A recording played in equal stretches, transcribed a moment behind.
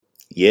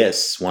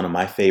Yes, one of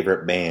my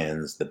favorite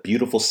bands, the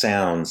beautiful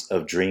sounds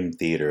of Dream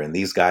Theater, and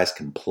these guys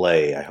can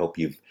play. I hope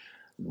you've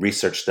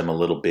researched them a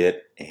little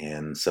bit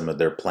and some of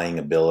their playing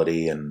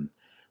ability and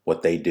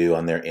what they do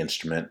on their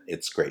instrument.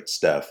 It's great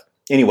stuff.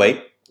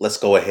 Anyway, let's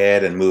go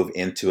ahead and move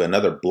into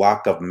another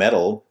block of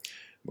metal.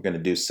 We're going to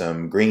do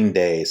some Green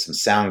Day, some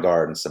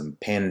Soundgarden, some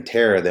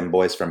Pantera, them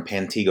boys from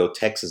Pantego,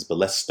 Texas. But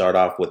let's start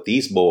off with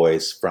these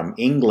boys from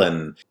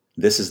England.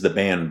 This is the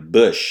band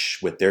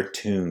Bush with their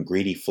tune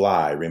Greedy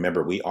Fly.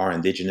 Remember, we are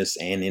indigenous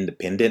and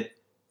independent.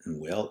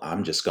 Well,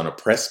 I'm just going to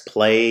press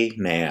play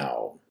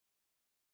now.